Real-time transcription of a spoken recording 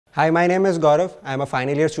Hi, my name is Gaurav. I'm a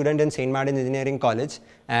final year student in St. Martin's Engineering College,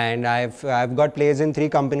 and I've got placed in three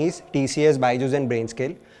companies: TCS, Byju's, and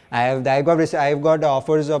Brainscale. I've got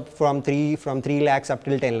offers of from 3 lakhs up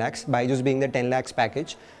till 10 lakhs. Byju's being the 10 lakhs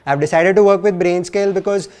package. I've decided to work with Brainscale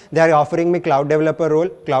because they are offering me cloud developer role.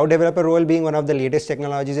 Cloud developer role being one of the latest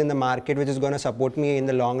technologies in the market, which is going to support me in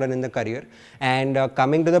the long run in the career. And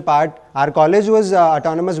coming to the part, our college was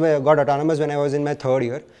autonomous. Got autonomous when I was in my third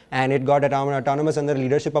year, and it got autonomous under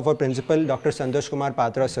leadership of our principal, Dr. Santosh Kumar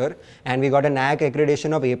Patra sir, and we got a NAC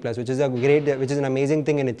accreditation of A+, which is an amazing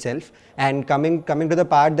thing in itself. And coming to the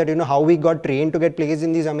part that how we got trained to get placed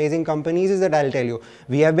in these amazing companies is that I'll tell you,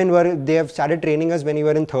 they have started training us when we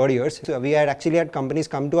were in third years. So we had companies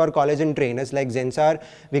come to our college and train us. Like Zensar,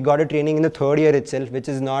 we got a training in the third year itself, which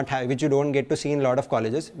you don't get to see in a lot of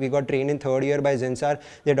colleges. We got trained in third year by Zensar.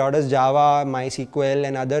 They taught us Java, MySQL,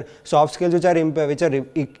 and other soft skills which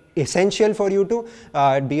are essential for you to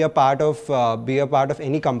be a part of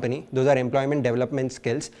any company. Those are employment development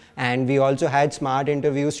skills. And we also had smart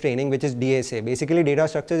interviews training, which is DSA. Basically, data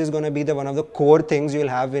structures is going to be one of the core things you'll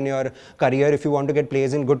have in your career if you want to get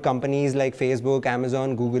placed in good companies like Facebook,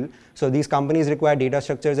 Amazon, Google. So these companies require data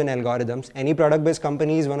structures and algorithms. Any product-based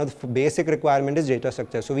companies, one of the basic requirement is data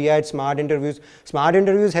structure. So we had smart interviews. Smart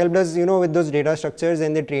interviews helped us, with those data structures,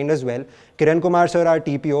 and they trained us well. Kiran Kumar sir, our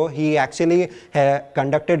TPO, he actually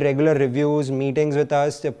conducted regular reviews, meetings with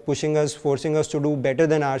us, pushing us, forcing us to do better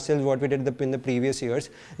than ourselves what we did in the previous years.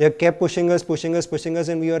 They kept pushing us,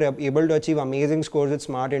 and we were able to achieve amazing scores with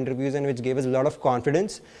smart interviews, and which gave us a lot of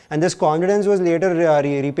confidence. And this confidence was later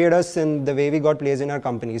repaid us in the way we got placed in our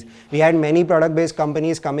companies. We had many product-based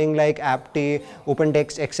companies coming like Apte,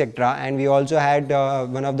 OpenText, etc. And we also had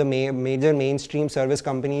one of the major mainstream service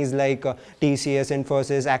companies like TCS,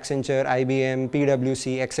 Infosys, Accenture, IBM,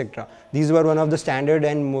 PwC, etc. These were one of the standard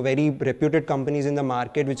and very reputed companies in the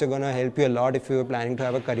market, which are going to help you a lot if you are planning to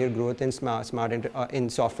have a career growth in in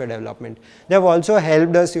software development. They have also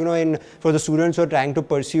helped us, for the students who are trying to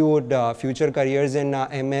pursue future careers in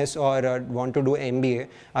MS or want to do MBA.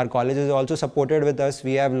 Our college is also supported with us.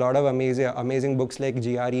 We have a lot of amazing books like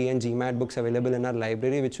GRE and GMAT books available in our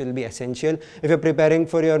library, which will be essential if you're preparing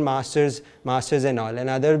for your masters and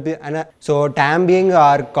all. So TAM being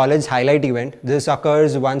our college highlight event, this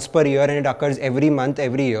occurs once per year and it occurs every month,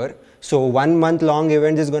 every year. So 1 month long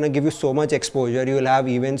event is going to give you so much exposure. You will have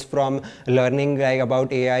events from learning like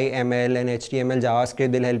about AI, ML, and HTML,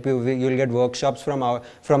 JavaScript. They'll help you. You'll get workshops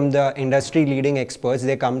from the industry leading experts.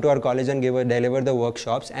 They come to our college and deliver the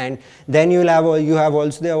workshops. And then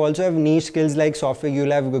they also have niche skills like software.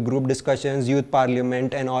 You'll have group discussions, youth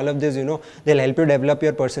parliament, and all of this. They'll help you develop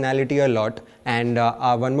your personality a lot. And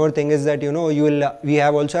one more thing is that we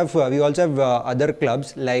also have other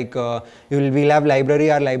clubs like we'll have library.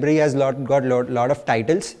 Our library has got lot of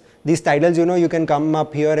titles. These titles, you can come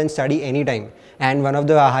up here and study anytime. And one of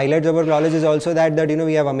the highlights of our college is also that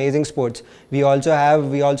we have amazing sports. We also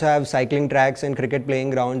have cycling tracks and cricket playing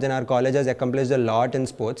grounds, and our college has accomplished a lot in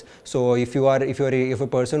sports. So if a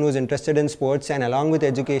person who's interested in sports and along with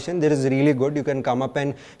education, there is really good. You can come up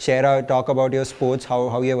and talk about your sports,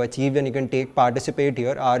 how you have achieved, and you can participate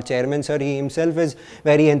here. Our chairman sir, he himself is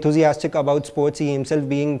very enthusiastic about sports. He himself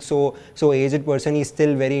being so aged person, he's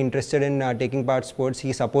still very interested in taking part sports.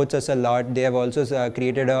 He supports us a lot. They have also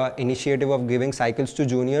created an initiative of giving cycles to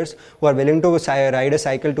juniors who are willing to ride a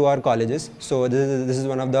cycle to our colleges. So this is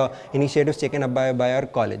one of the initiatives taken up by our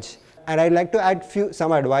college. And I'd like to add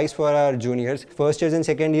some advice for our juniors. First years and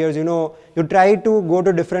second years, you try to go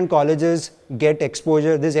to different colleges, get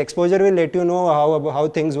exposure. This exposure will let you know how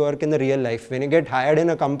things work in the real life. When you get hired in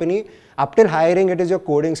a company, up till hiring, it is your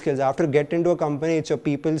coding skills. After get into a company, it's your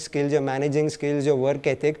people skills, your managing skills, your work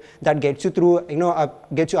ethic that gets you through,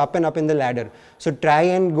 gets you up and up in the ladder. So try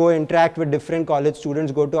and go interact with different college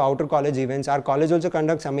students, go to outer college events. Our college also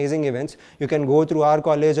conducts amazing events. You can go through our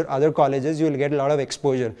college or other colleges, you will get a lot of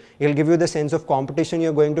exposure. It will give you the sense of competition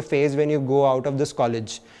you're going to face when you go out of this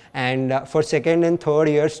college. And for second and third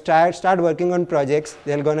year, start working on projects.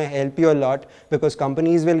 They're going to help you a lot because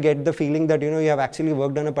companies will get the feeling that you have actually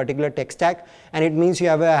worked on a particular tech stack, and it means you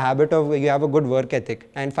have a good work ethic.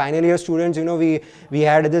 And final year students, we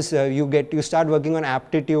had this. You start working on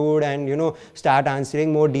aptitude and start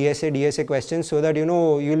answering more DSA questions so that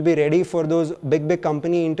you'll be ready for those big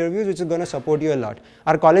company interviews, which is going to support you a lot.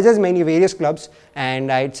 Our college has various clubs,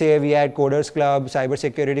 and I'd say we had Coders Club,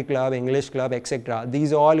 Cybersecurity Club, English Club, etc.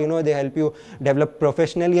 These all they help you develop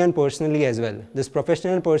professionally and personally as well. This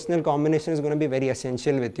professional and personal combination is going to be very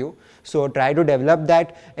essential with you. So try to develop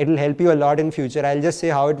that. It will help you a lot in future. I'll just say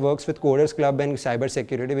how it works with Coders Club and cyber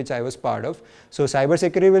security, which I was part of. So cyber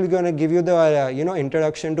security will going to give you the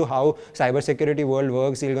introduction to how cyber security world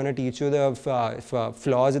works. They're going to teach you the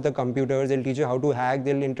flaws of the computers. They'll teach you how to hack.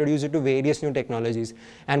 They'll introduce you to various new technologies.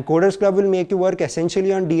 And Coders Club will make you work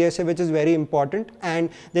essentially on DSA, which is very important, and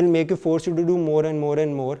they'll make you force you to do more and more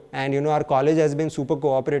and more. And our college has been super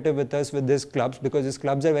cooperative with us with these clubs, because these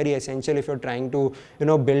clubs are very essential if you're trying to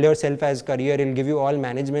build yourself as career. It'll give you all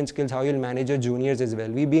management skills, how you'll manage your juniors as well.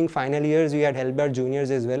 We being final years, we had helped our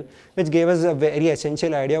juniors as well, which gave us a very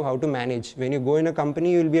essential idea of how to manage. When you go in a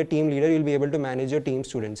company, you'll be a team leader, you'll be able to manage your team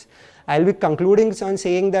students. I'll be concluding on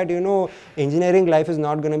saying that engineering life is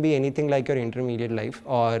not going to be anything like your intermediate life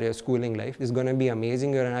or your schooling life. It's going to be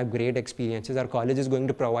amazing. You're going to have great experiences. Our college is going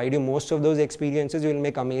to provide you most of those experiences. You will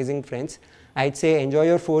make amazing friends. I'd say enjoy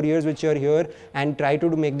your 4 years which you're here and try to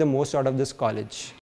make the most out of this college.